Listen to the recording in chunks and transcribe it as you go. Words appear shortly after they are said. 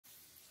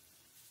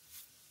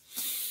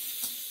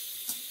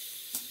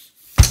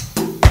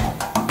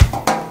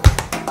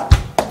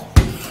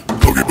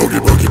boogie,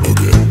 boogie,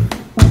 boogie.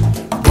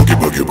 Boogie,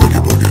 boogie,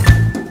 boogie, boogie.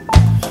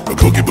 A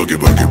boogie, boogie,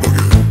 boogie,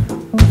 boogie.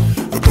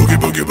 A boogie,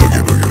 boogie,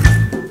 boogie, boogie.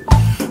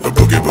 A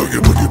boogie,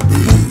 boogie, boogie, boo.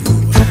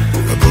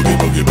 A boogie,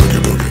 boogie, boogie,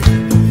 boogie.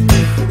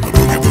 A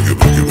boogie, boogie,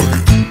 boogie,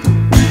 boogie.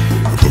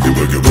 A boogie,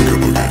 boogie, boogie,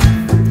 boogie.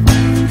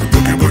 A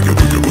boogie, boogie,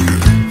 boogie, boogie.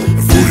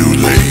 A voodoo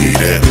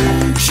lady,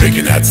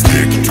 shaking that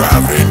stick,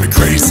 driving me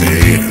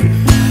crazy.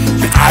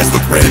 Your eyes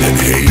look red and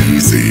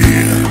hazy,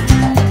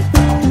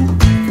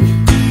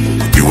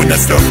 doing that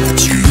stuff that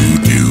you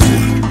do.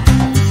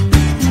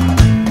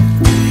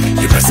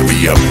 You're messing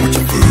me up with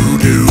your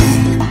voodoo.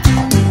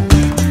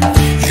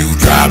 You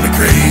drive me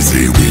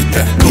crazy with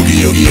that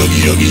boogie, oogie,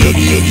 oogie, oogie,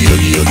 oogie, oogie,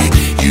 oogie, oogie.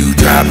 You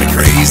drive me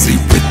crazy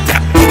with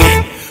that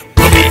boogie,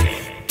 boogie,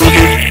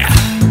 boogie.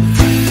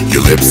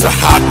 Your lips are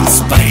hot and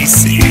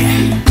spicy,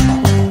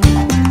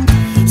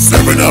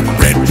 serving up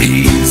red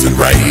beans and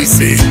rice.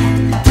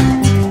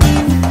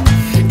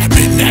 At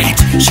midnight,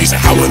 she's a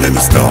howling and a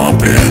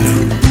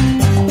stomping,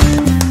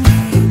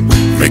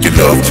 making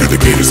love to the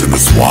gators in the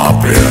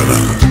swamp.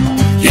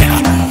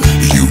 Yeah,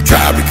 you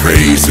drive me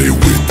crazy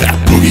with that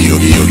boogie,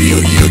 oogie, oogie,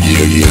 oogie, oogie,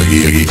 oogie,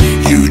 oogie, oogie.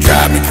 You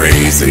drive me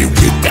crazy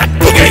with that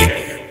boogie,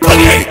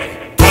 boogie,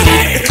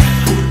 boogie.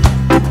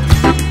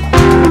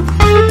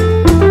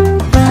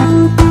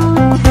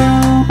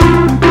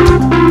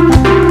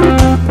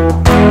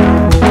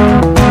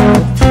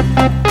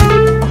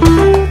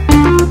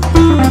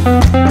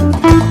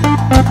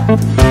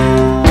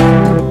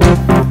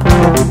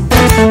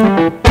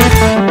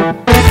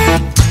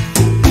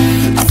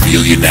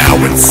 Feel you now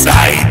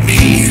inside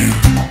me.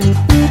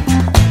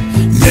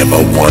 Never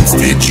once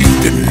did you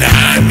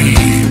deny me.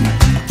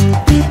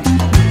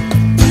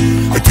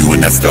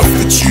 Doing that stuff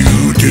that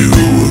you do.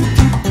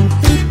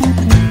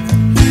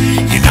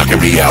 You're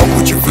knocking me out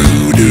with your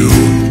voodoo.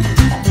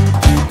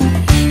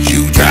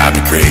 You drive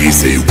me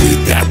crazy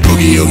with that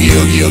boogie, oogie,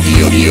 oogie,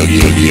 oogie, oogie, oogie,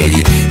 oogie,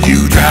 oogie.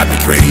 You drive me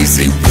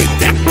crazy with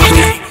that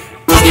boogie,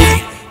 boogie,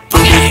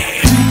 boogie.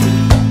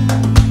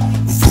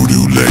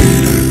 Voodoo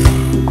lady,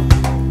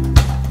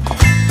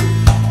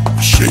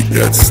 shake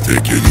that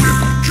stick and you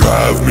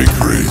drive me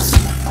crazy.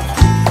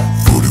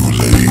 Voodoo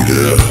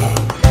lady,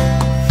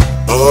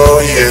 oh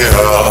yeah.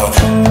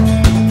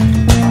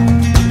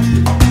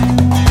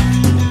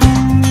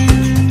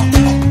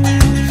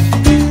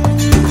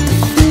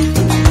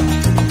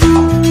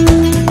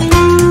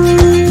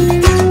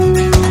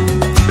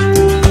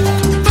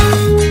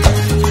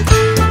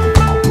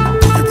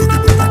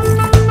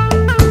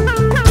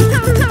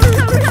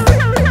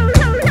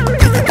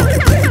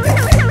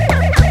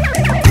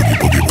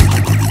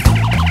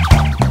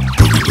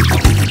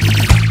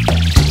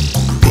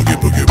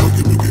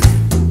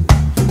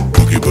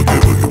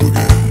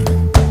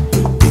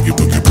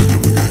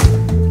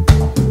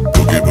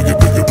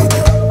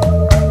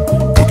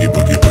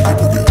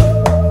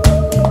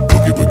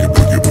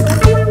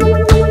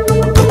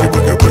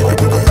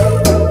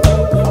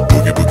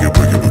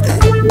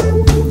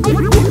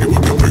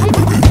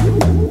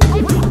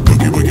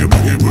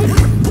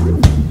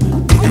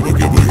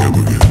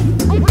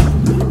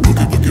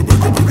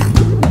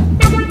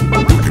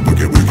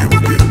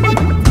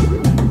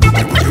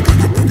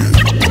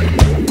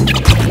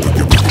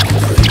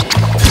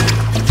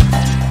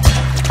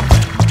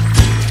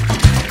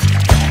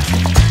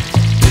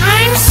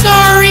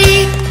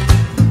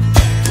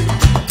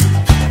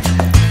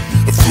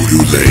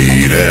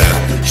 Lady,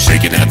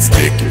 shaking that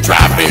stick,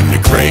 driving me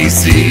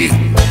crazy.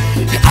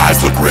 Your eyes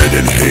look red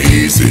and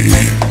hazy.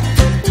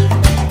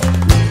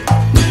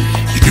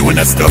 You're doing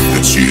that stuff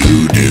that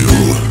you do.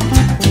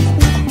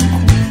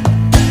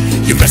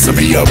 You're messing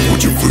me up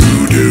with your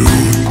voodoo.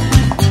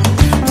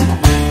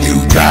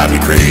 You drive me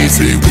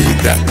crazy with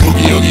that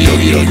boogie, oogie,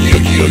 oogie, oogie,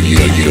 oogie,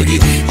 oogie, oogie.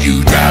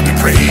 You drive me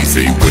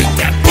crazy with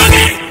that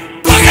boogie.